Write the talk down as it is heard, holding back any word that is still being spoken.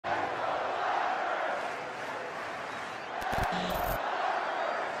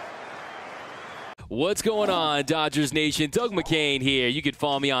What's going on, Dodgers Nation? Doug McCain here. You can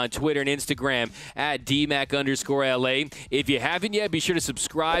follow me on Twitter and Instagram at DMac_LA. If you haven't yet, be sure to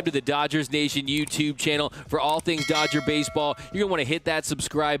subscribe to the Dodgers Nation YouTube channel for all things Dodger baseball. You're going to want to hit that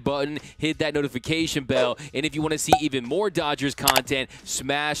subscribe button, hit that notification bell, and if you want to see even more Dodgers content,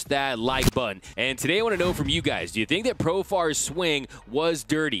 smash that like button. And today I want to know from you guys, do you think that Profar's swing was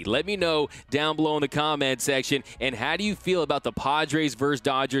dirty? Let me know down below in the comment section. And how do you feel about the Padres versus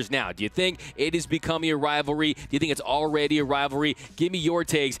Dodgers now? Do you think it is becoming a rivalry? Do you think it's already a rivalry? Give me your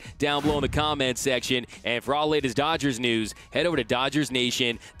takes down below in the comment section. And for all latest Dodgers news, head over to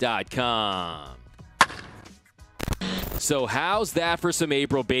DodgersNation.com. So how's that for some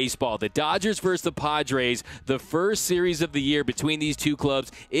April baseball? The Dodgers versus the Padres, the first series of the year between these two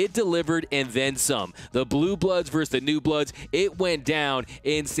clubs, it delivered and then some. The Blue Bloods versus the New Bloods, it went down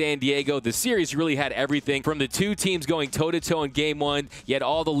in San Diego. The series really had everything from the two teams going toe-to-toe in Game 1. You had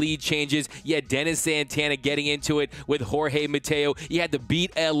all the lead changes. You had Dennis Santana getting into it with Jorge Mateo. You had the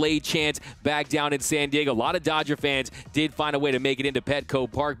Beat LA chants back down in San Diego. A lot of Dodger fans did find a way to make it into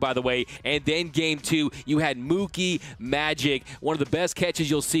Petco Park, by the way. And then Game 2, you had Mookie Magic, one of the best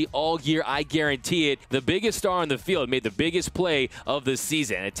catches you'll see all year, I guarantee it. The biggest star on the field made the biggest play of the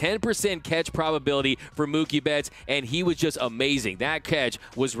season. A 10% catch probability for Mookie Betts, and he was just amazing. That catch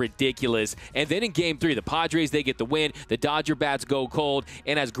was ridiculous. And then in Game 3, the Padres, they get the win. The Dodger bats go cold.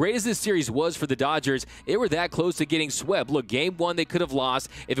 And as great as this series was for the Dodgers, they were that close to getting swept. Look, Game 1 they could have lost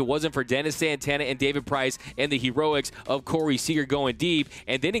if it wasn't for Dennis Santana and David Price and the heroics of Corey Seager going deep.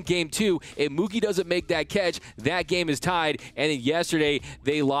 And then in Game 2, if Mookie doesn't make that catch, that game is tied. And then yesterday,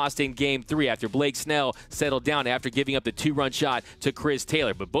 they lost in Game 3 after Blake Snell settled down after giving up the 2-run shot to Chris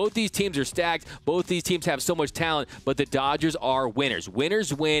Taylor. But both these teams are stacked. Both these teams have so much talent, but the Dodgers are winners.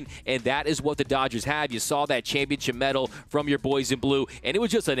 Winners win, and that is what the Dodgers have. You saw that championship medal from your boys in blue, and it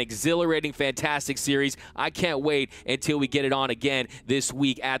was just an exhilarating, fantastic series. I can't wait until we get it on again this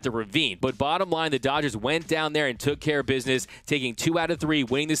week at the Ravine. But bottom line, the Dodgers went down there and took care of business, taking 2 out of 3,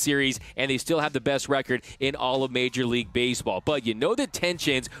 winning the series, and they still have the best record in all of Major League Baseball. But you know the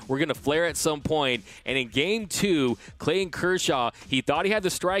tensions were going to flare at some point, and in Game 2, Clayton Kershaw, he thought he had the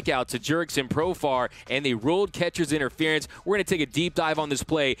strikeout to Jurickson Profar, and they ruled catcher's interference. We're going to take a deep dive on this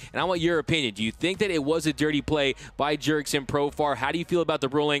play, and I want your opinion. Do you think that it was a dirty play by Jurickson Profar? How do you feel about the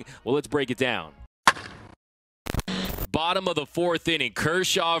ruling? Well, let's break it down. Bottom of the 4th inning,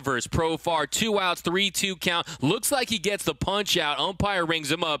 Kershaw versus Profar, 2 outs, 3-2 count. Looks like he gets the punch out. Umpire rings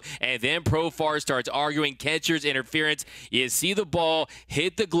him up, and then Profar starts arguing catcher's interference. You see the ball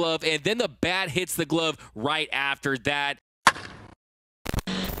hit the glove, and then the bat hits the glove right after that.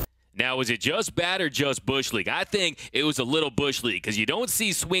 Now, was it just bat or just Bush League? I think it was a little Bush League because you don't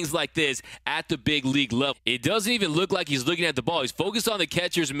see swings like this at the big league level. It doesn't even look like he's looking at the ball. He's focused on the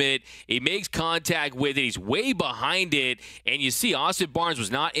catcher's mitt. He makes contact with it. He's way behind it. And you see Austin Barnes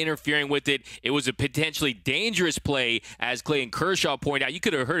was not interfering with it. It was a potentially dangerous play, as Clayton Kershaw pointed out. You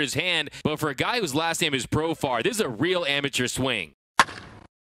could have hurt his hand. But for a guy whose last name is Profar, this is a real amateur swing.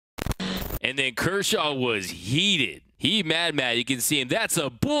 And then Kershaw was heated. He mad. You can see him. That's a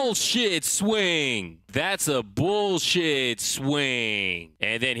bullshit swing. That's a bullshit swing.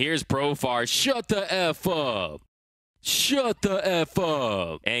 And then here's Profar. Shut the F up. Shut the F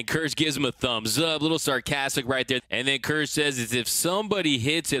up. And Kersh gives him a thumbs up. A little sarcastic right there. And then Kersh says, as if somebody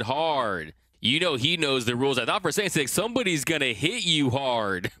hits it hard. You know he knows the rules. I thought for a second, somebody's going to hit you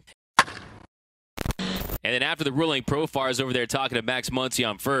hard. And then after the ruling, Profar is over there talking to Max Muncy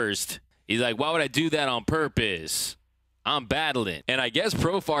on first. He's like, why would I do that on purpose? I'm battling. And I guess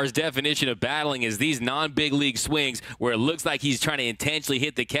Profar's definition of battling is these non-big league swings where it looks like he's trying to intentionally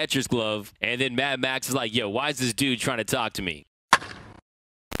hit the catcher's glove. And then Mad Max is like, yo, why is this dude trying to talk to me?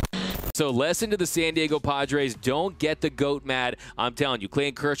 So lesson to the San Diego Padres, don't get the GOAT mad. I'm telling you,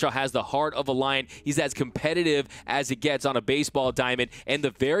 Clayton Kershaw has the heart of a lion. He's as competitive as it gets on a baseball diamond. And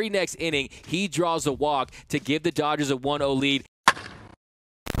the very next inning, he draws a walk to give the Dodgers a 1-0 lead.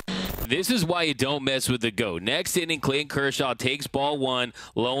 This is why you don't mess with the GOAT. Next inning, Clayton Kershaw takes ball 1,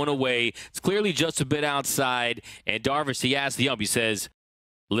 low and away. It's clearly just a bit outside. And Darvish, he asks the ump, he says,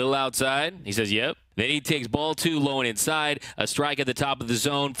 little outside? He says, yep. Then he takes ball 2, low and inside. A strike at the top of the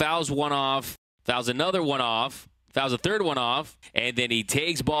zone. Fouls one off. Fouls another one off. Fouls a third one off. And then he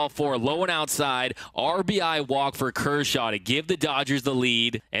takes ball 4, low and outside. RBI walk for Kershaw to give the Dodgers the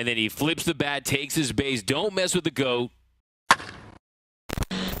lead. And then he flips the bat, takes his base. Don't mess with the GOAT.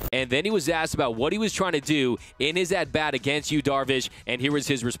 And then he was asked about what he was trying to do in his at-bat against you, Darvish, and here was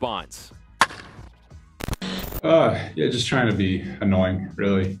his response. Yeah, just trying to be annoying,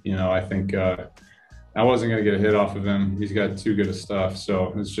 really. You know, I think I wasn't going to get a hit off of him. He's got too good of stuff.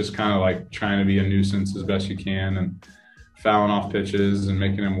 So it's just kind of like trying to be a nuisance as best you can and fouling off pitches and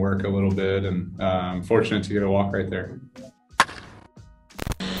making him work a little bit. And I'm fortunate to get a walk right there.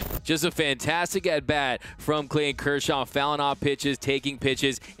 Just a fantastic at-bat from Clayton Kershaw, fouling off pitches, taking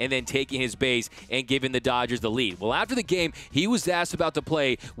pitches, and then taking his base and giving the Dodgers the lead. Well, after the game, he was asked about the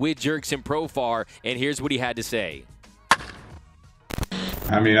play with Jurickson Profar, and here's what he had to say.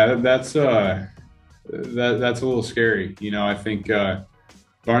 I mean, that's a little scary. You know, I think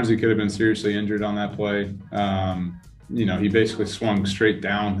Barnesy could have been seriously injured on that play. You know, he basically swung straight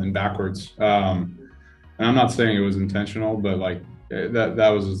down and backwards. And I'm not saying it was intentional, but like that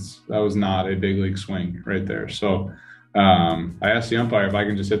was not a big league swing right there. So I asked the umpire if I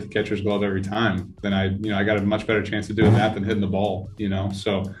can just hit the catcher's glove every time, then I got a much better chance of doing that than hitting the ball. You know,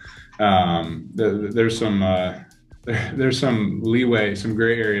 so there's some leeway, some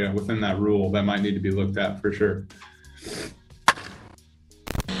gray area within that rule that might need to be looked at for sure.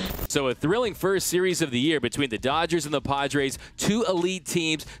 So a thrilling first series of the year between the Dodgers and the Padres, two elite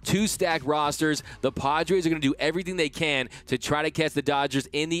teams, two stacked rosters. The Padres are going to do everything they can to try to catch the Dodgers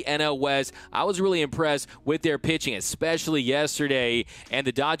in the NL West. I was really impressed with their pitching, especially yesterday, and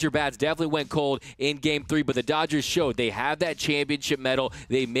the Dodger bats definitely went cold in Game 3, but the Dodgers showed they have that championship medal.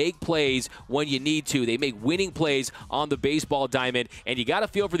 They make plays when you need to. They make winning plays on the baseball diamond, and you got to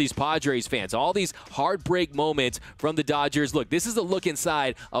feel for these Padres fans. All these heartbreak moments from the Dodgers. Look, this is a look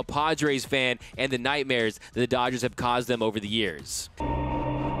inside a Padres fan and the nightmares that the Dodgers have caused them over the years. And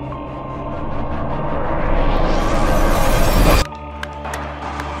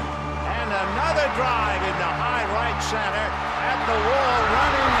another drive into high right center at the wall,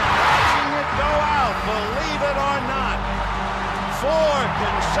 running, watching it go out, believe it or not. 4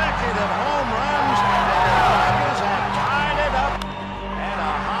 consecutive home runs, and the Dodgers have tied it up. And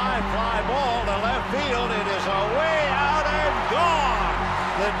a high fly ball to left field. It is away out and gone.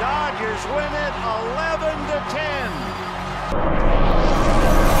 The Dodgers win it 11-10.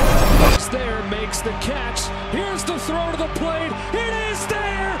 There makes the catch. Here's the throw to the plate. It is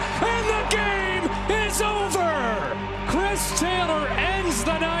there, and the game is over. Chris Taylor ends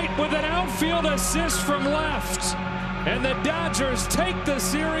the night with an outfield assist from left, and the Dodgers take the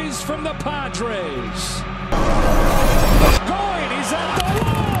series from the Padres. Going, he's at the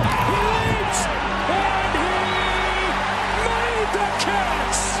wall. He leaps, and he made the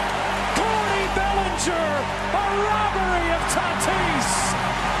catch. Cody Bellinger, a robbery of Tatis,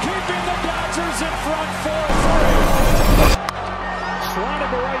 keeping the Dodgers in front 4-3.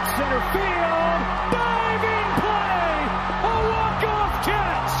 Slotted to right center field. Diving play. A walk-off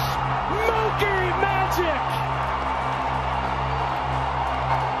catch. Mookie magic.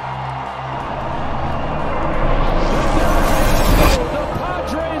 The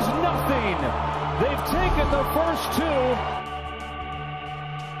Padres nothing. They've taken the first 2.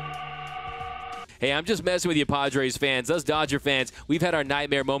 Hey, I'm just messing with you, Padres fans. Us Dodger fans, we've had our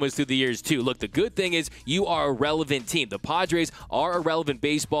nightmare moments through the years, too. Look, the good thing is you are a relevant team. The Padres are a relevant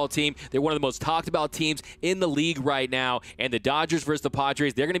baseball team. They're one of the most talked about teams in the league right now. And the Dodgers versus the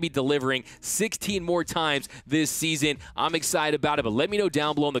Padres, they're going to be delivering 16 more times this season. I'm excited about it, but let me know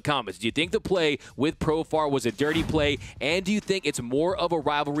down below in the comments. Do you think the play with Profar was a dirty play? And do you think it's more of a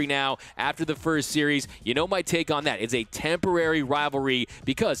rivalry now after the first series? You know my take on that. It's a temporary rivalry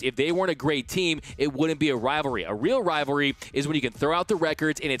because if they weren't a great team, it wouldn't be a rivalry. A real rivalry is when you can throw out the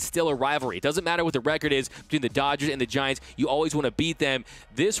records and it's still a rivalry. It doesn't matter what the record is between the Dodgers and the Giants. You always want to beat them.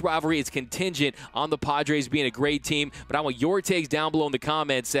 This rivalry is contingent on the Padres being a great team, but I want your takes down below in the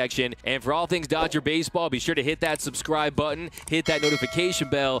comments section. And for all things Dodger baseball, be sure to hit that subscribe button, hit that notification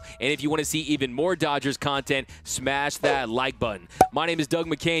bell, and if you want to see even more Dodgers content, smash that like button. My name is Doug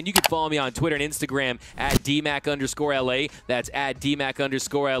McCain. You can follow me on Twitter and Instagram at DMAC_LA. That's at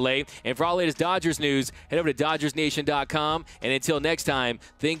DMAC_LA. And for all latest Dodgers news, head over to DodgersNation.com. And until next time,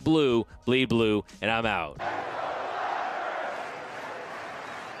 think blue, bleed blue, and I'm out.